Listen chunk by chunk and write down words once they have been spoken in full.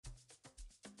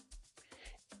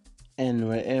And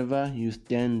wherever you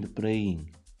stand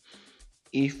praying,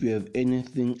 if you have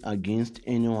anything against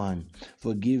anyone,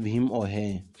 forgive him or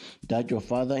her, that your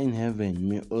Father in heaven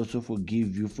may also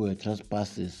forgive you for your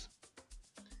trespasses.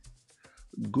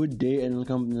 Good day and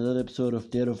welcome to another episode of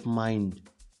State of Mind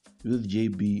with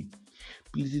JB.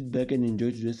 Please sit back and enjoy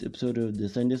today's episode of the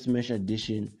Sunday Smash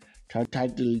edition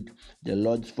titled The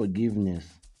Lord's Forgiveness.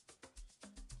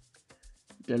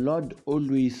 The Lord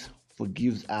always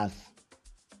forgives us,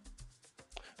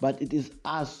 but it is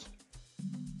us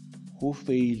who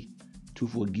fail to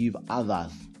forgive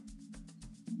others.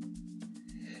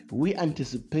 We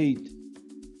anticipate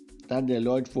that the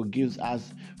Lord forgives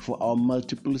us for our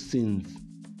multiple sins,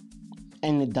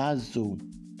 and it does so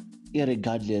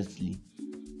irregardlessly,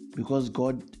 because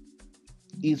God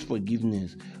is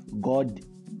forgiveness. God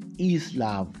is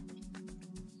love.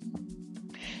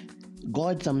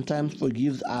 God sometimes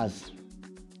forgives us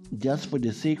just for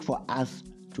the sake for us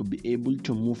to be able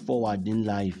to move forward in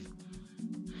life.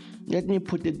 Let me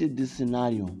put it in this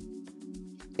scenario.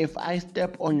 If I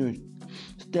step on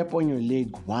your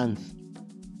leg once,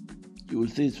 you will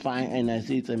say it's fine, and I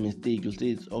say it's a mistake, you'll say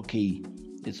it's okay,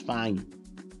 it's fine.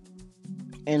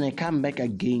 And I come back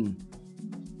again,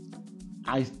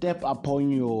 I step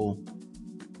upon your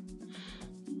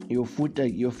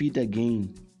feet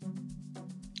again.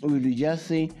 Will you just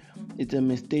say it's a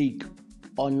mistake,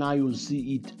 or now you'll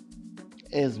see it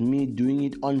as me doing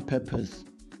it on purpose?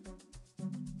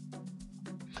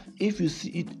 If you see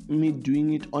it me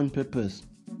doing it on purpose,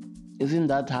 isn't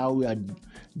that how we are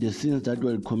the sins that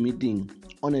we're committing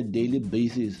on a daily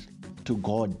basis to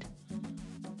God?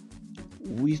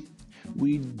 We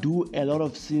do a lot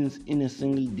of sins in a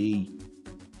single day,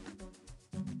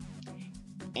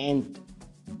 and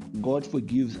God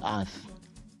forgives us.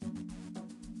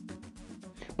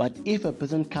 But if a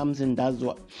person comes and does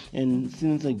and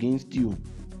sins against you,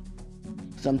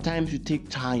 sometimes you take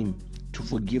time to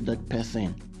forgive that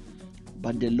person.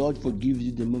 But the Lord forgives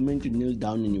you the moment you kneel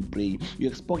down and you pray. You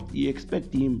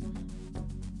expect Him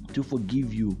to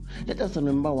forgive you. Let us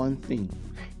remember one thing.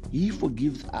 He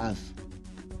forgives us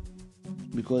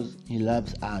because He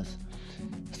loves us.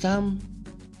 Some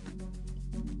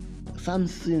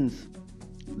sins,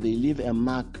 they leave a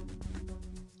mark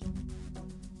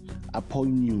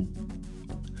upon you.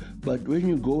 But when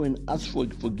you go and ask for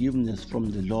forgiveness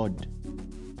from the Lord,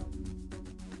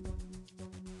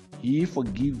 He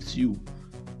forgives you.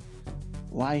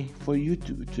 Why? For you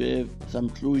to have some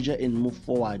closure and move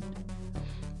forward.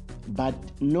 But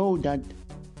knowing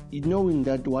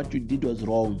that what you did was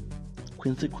wrong,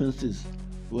 consequences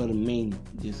will remain.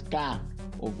 The scar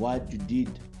of what you did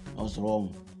was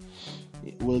wrong,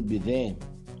 it will be there.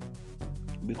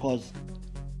 Because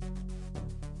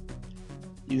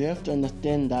you have to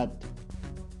understand that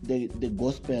the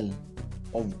gospel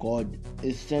of God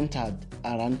is centered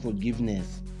around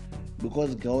forgiveness,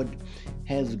 because God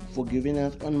has forgiven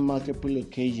us on multiple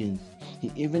occasions.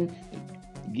 He even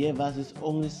gave us His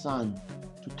only Son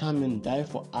to come and die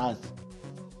for us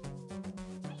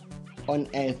on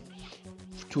earth,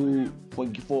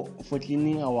 for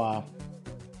cleaning our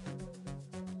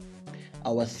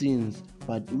sins.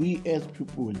 But we as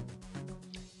people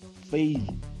fail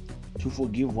to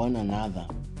forgive one another.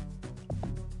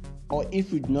 Or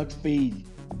if we do not fail,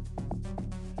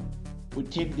 we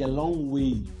take the long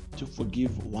way to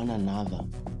forgive one another.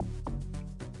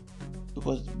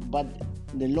 But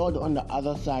the Lord on the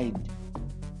other side,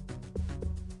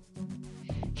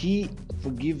 He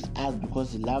forgives us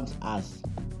because He loves us.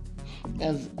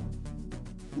 As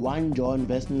 1 John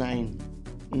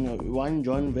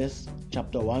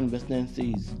chapter 1 verse 9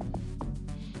 says,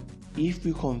 if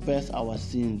we confess our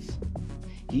sins,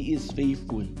 He is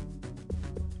faithful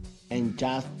and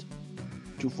just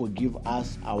to forgive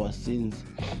us our sins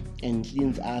and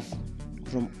cleanse us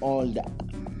from all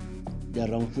the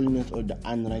wrongfulness or the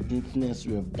unrighteousness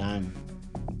we have done.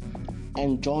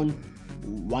 And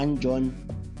 1 John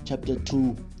chapter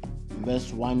 2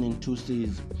 verse 1 and 2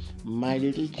 says, my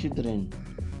little children,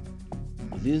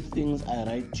 these things I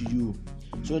write to you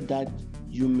so that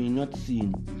you may not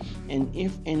sin. And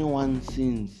if anyone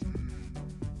sins,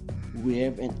 we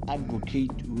have an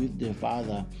advocate with the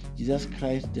Father, Jesus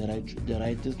Christ, the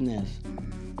righteousness,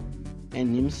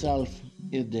 and Himself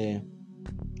is the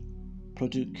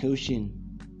propitiation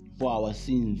for our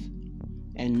sins,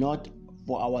 and not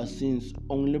for our sins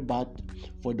only, but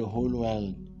for the whole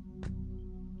world.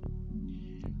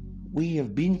 We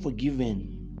have been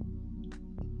forgiven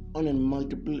on a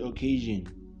multiple occasion,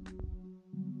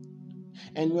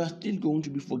 and we are still going to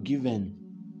be forgiven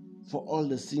for all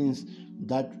the sins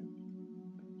that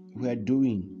we are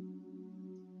doing.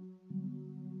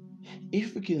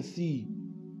 If we can see,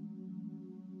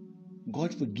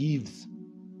 God forgives,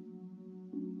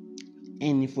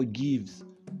 and He forgives,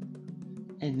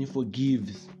 and He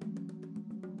forgives,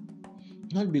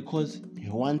 not because He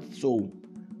wants so,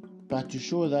 but to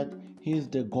show that He is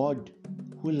the God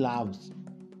who loves.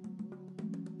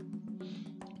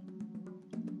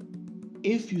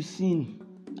 If you sin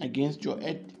against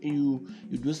you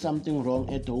do something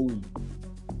wrong at home,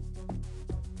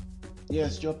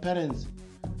 yes, your parents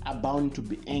are bound to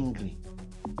be angry.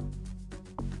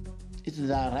 It's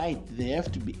their right, they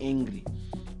have to be angry.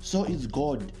 So is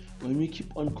God when we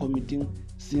keep on committing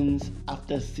sins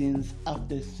after sins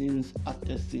after sins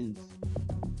after sins.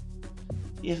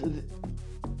 Yes,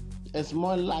 a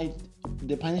small light,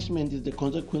 the punishment is the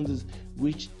consequences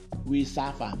which we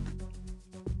suffer.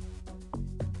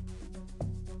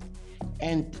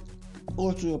 And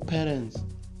also your parents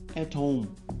at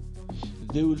home,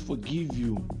 they will forgive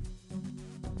you,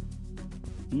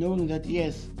 knowing that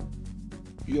yes,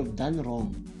 you have done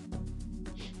wrong.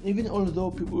 Even although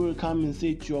people will come and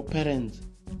say to your parents,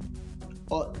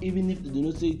 or even if they do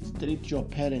not say it straight to your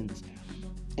parents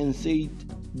and say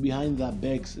it behind their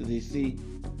backs, they say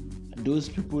those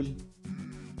people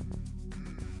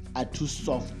are too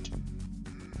soft.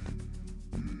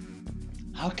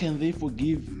 How can they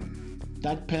forgive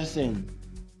that person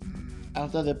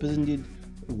after the person did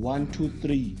 1, 2,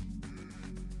 3?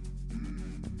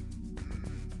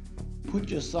 Put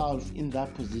yourself in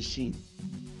that position.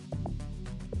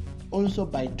 Also,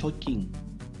 by talking,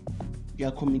 you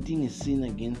are committing a sin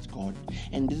against God,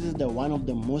 and this is one of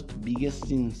the most biggest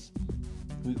sins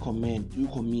we commit.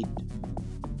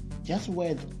 Just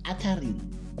words, uttering,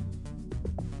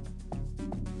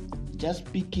 just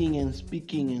speaking and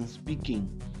speaking and speaking.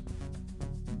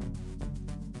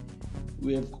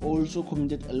 We have also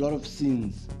committed a lot of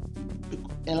sins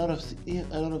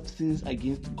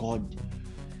against God,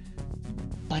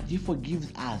 but He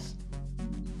forgives us,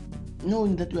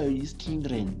 knowing that we are His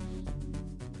children.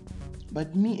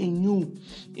 But me and you,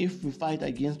 if we fight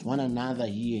against one another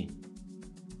here,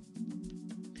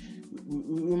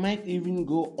 we might even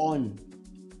go on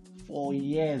for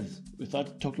years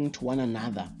without talking to one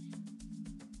another,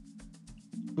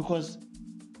 because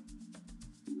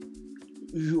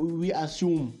we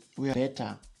assume we are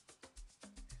better.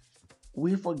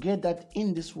 We forget that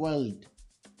in this world,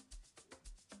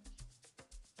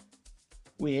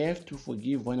 we have to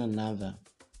forgive one another,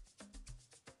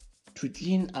 to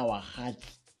clean our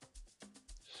hearts,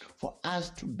 for us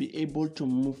to be able to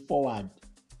move forward.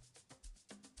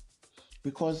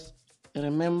 Because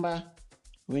remember,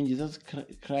 when Jesus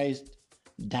Christ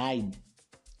died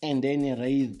and then He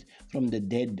raised from the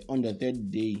dead on the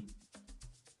third day,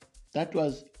 that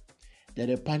was the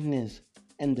repentance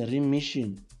and the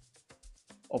remission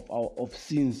of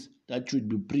sins that should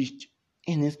be preached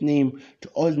in His name to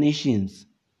all nations.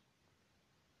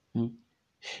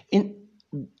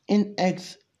 In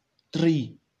Acts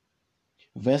 3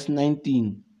 verse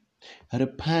 19,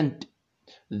 repent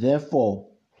therefore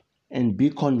and be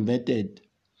converted,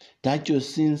 that your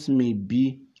sins may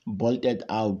be blotted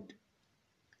out,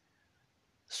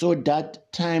 so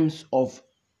that times of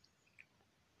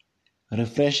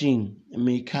refreshing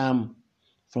may come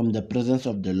from the presence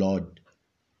of the Lord.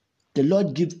 The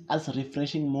Lord gives us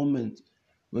refreshing moments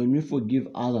when we forgive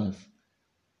others.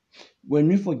 When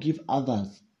we forgive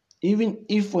others, even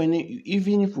if when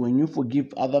you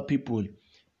forgive other people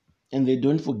and they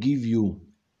don't forgive you,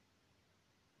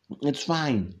 it's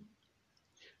fine.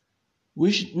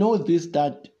 We should know this,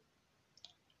 that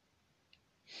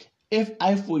if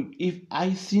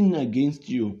I sin against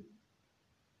you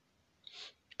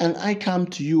and I come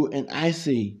to you and I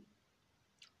say,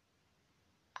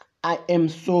 I am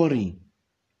sorry,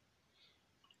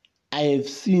 I have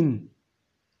sinned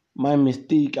my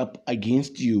mistake up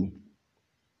against you,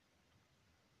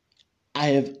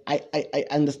 I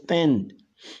understand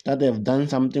that I have done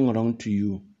something wrong to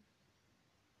you,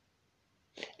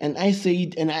 and I say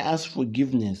it and I ask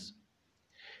forgiveness,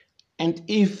 and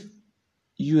if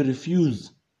you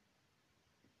refuse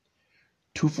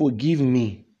to forgive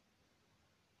me,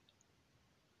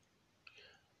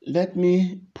 let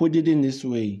me put it in this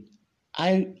way.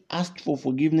 I asked for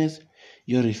forgiveness,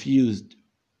 you refused.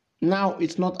 Now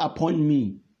it's not upon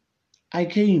me. I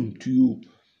came to you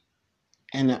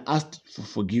and I asked for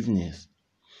forgiveness.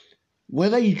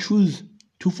 Whether you choose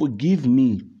to forgive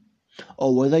me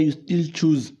or whether you still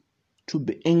choose to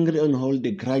be angry and hold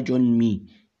a grudge on me,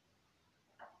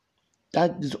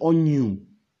 that is on you.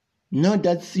 Now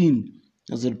that sin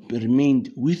has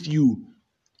remained with you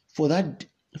for that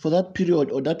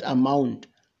period or that amount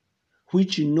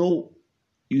which you know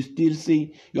you still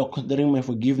say you're considering my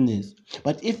forgiveness.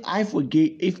 But if I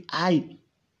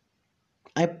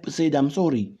said I'm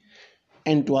sorry,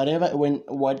 and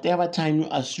whatever time you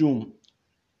assume,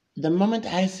 the moment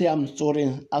I say I'm sorry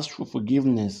and ask for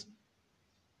forgiveness,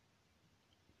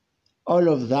 all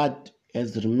of that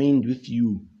has remained with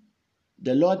you.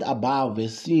 The Lord above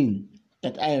has seen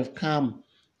that I have come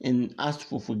and asked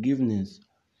for forgiveness.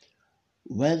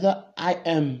 Whether I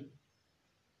am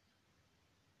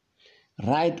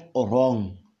right or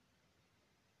wrong,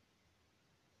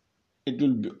 it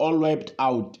will be all wiped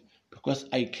out because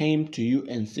I came to you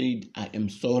and said I am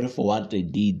sorry for what I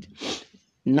did.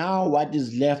 Now what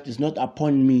is left is not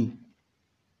upon me,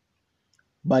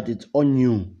 but it's on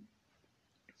you.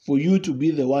 For you to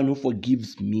be the one who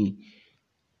forgives me.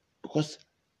 Because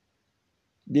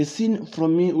the sin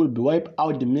from me will be wiped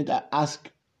out the minute I ask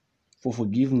for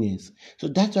forgiveness. So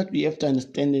that's what we have to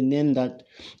understand, and then that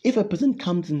if a person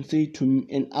comes and say to me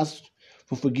and asks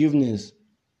for forgiveness,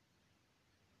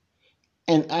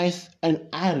 and I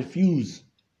refuse,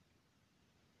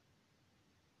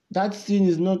 that sin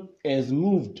is not as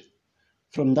moved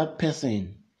from that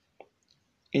person.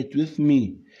 It's with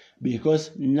me,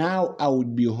 because now I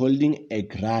would be holding a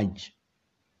grudge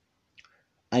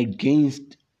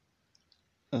against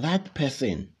that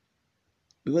person,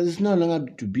 because it's no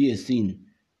longer to be a sin.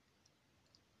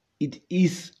 It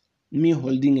is me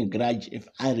holding a grudge if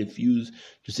I refuse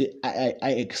to say I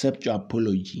accept your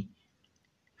apology,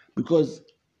 because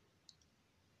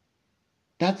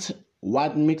that's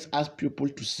what makes us people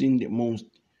to sin the most.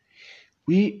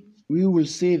 We will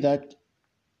say that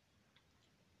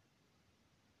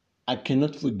I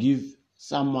cannot forgive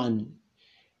someone,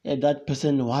 and that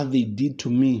person, what they did to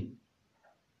me,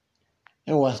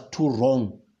 it was too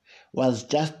wrong, was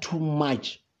just too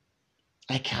much.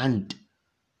 I can't.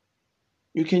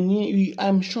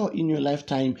 I'm sure in your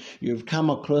lifetime you've come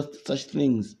across such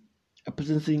things. A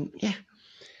person saying, yeah,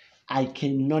 I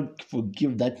cannot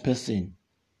forgive that person.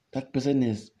 That person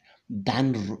has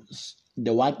done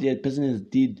what that person has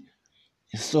did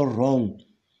is so wrong.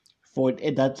 For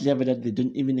at that level that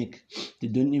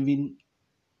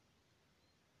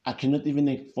I cannot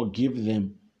even forgive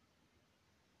them.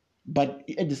 But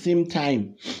at the same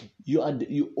time,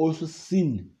 you also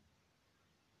sin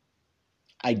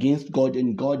against God,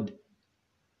 and God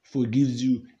forgives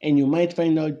you. And you might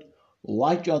find out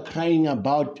what you're crying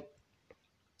about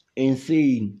and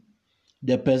saying,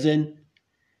 the person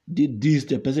did this,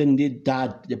 the person did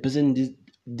that, the person did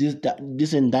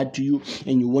this and that to you,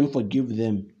 and you won't forgive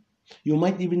them. You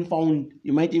might even find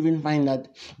that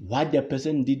what the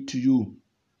person did to you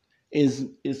is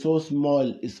so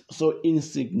small, is so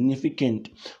insignificant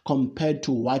compared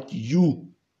to what you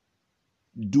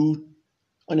do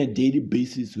on a daily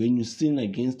basis when you sin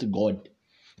against God.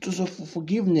 So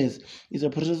forgiveness is a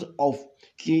process of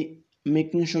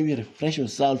making sure you refresh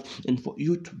yourself and for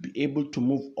you to be able to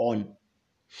move on.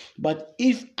 But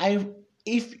if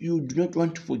you do not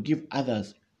want to forgive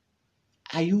others,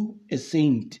 are you a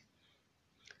saint?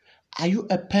 Are you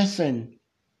a person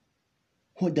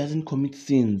who doesn't commit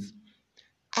sins?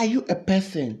 Are you a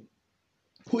person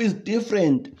who is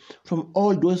different from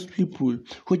all those people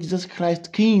who Jesus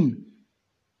Christ came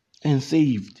and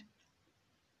saved?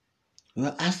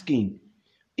 We're asking,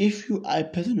 if you are a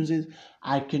person who says,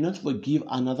 I cannot forgive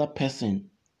another person,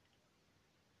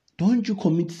 don't you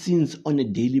commit sins on a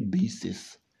daily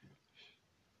basis?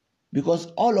 Because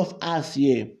all of us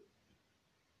here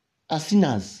are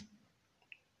sinners.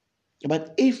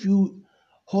 But if you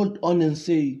hold on and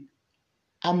say,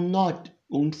 I'm not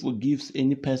going to forgive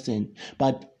any person,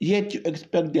 but yet you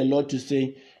expect the Lord to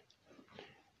say,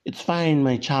 it's fine,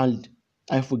 my child,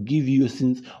 I forgive you your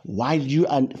sins, while you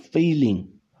are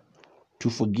failing to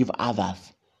forgive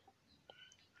others.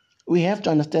 We have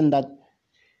to understand that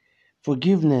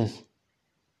forgiveness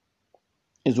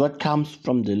is what comes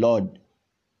from the Lord.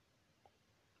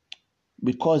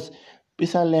 Because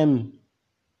Psalm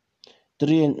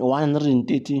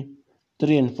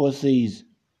 133 and 4 says,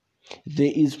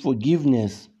 there is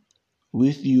forgiveness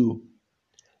with you,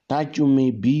 that you may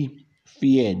be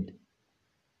feared.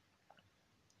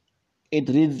 It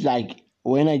reads like,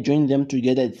 when I join them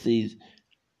together, it says,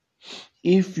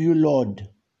 if you, Lord,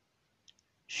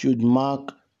 should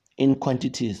mark in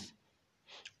quantities,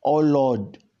 O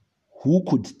Lord, who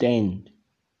could stand?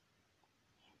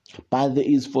 But there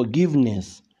is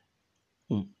forgiveness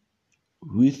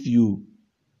with you,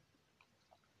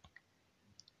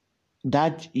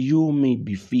 that you may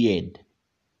be feared.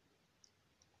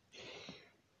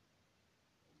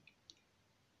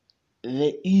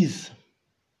 There is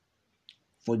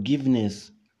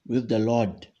forgiveness with the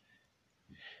Lord.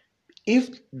 If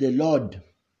the Lord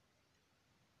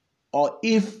Or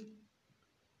if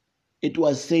it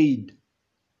was said,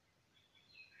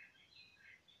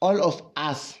 all of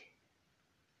us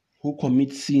who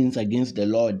commit sins against the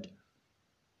Lord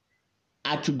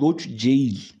are to go to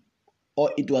jail,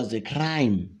 or it was a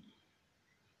crime,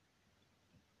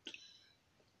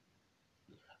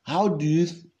 how do you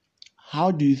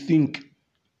think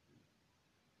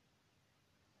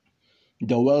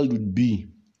the world would be?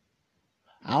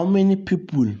 How many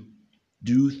people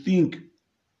do you think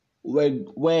we're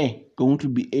going to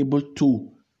be able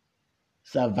to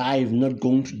survive not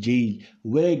going to jail?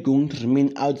 We're going to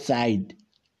remain outside.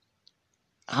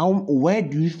 Where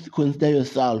do you consider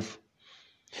yourself?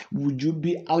 Would you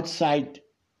be outside?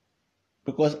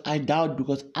 Because I doubt,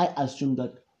 because I assume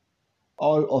that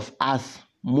all of us,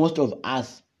 most of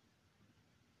us,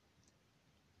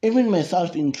 even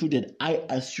myself included, I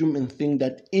assume and think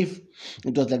that if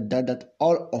it was like that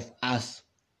all of us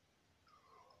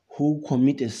who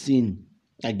commit a sin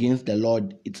against the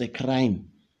Lord, it's a crime,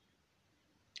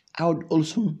 I would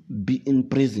also be in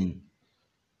prison.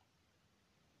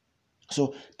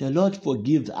 So the Lord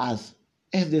forgives us.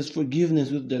 If there's forgiveness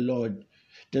with the Lord,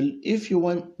 if you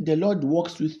want, the Lord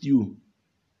walks with you.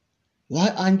 Why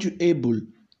aren't you able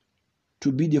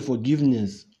to be the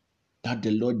forgiveness that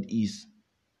the Lord is?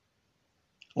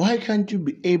 Why can't you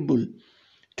be able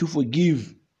to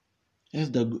forgive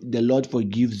as the Lord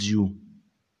forgives you?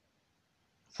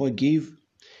 Forgive.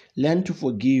 Learn to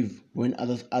forgive when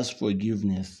others ask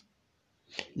forgiveness.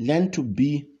 Learn to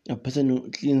be a person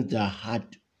who cleans their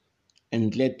heart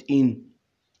and let in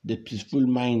the peaceful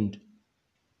mind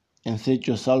and set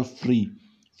yourself free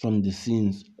from the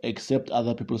sins. Accept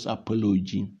other people's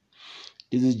apology.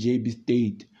 This is JB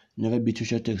State. Never be too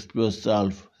shy to express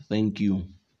yourself. Thank you.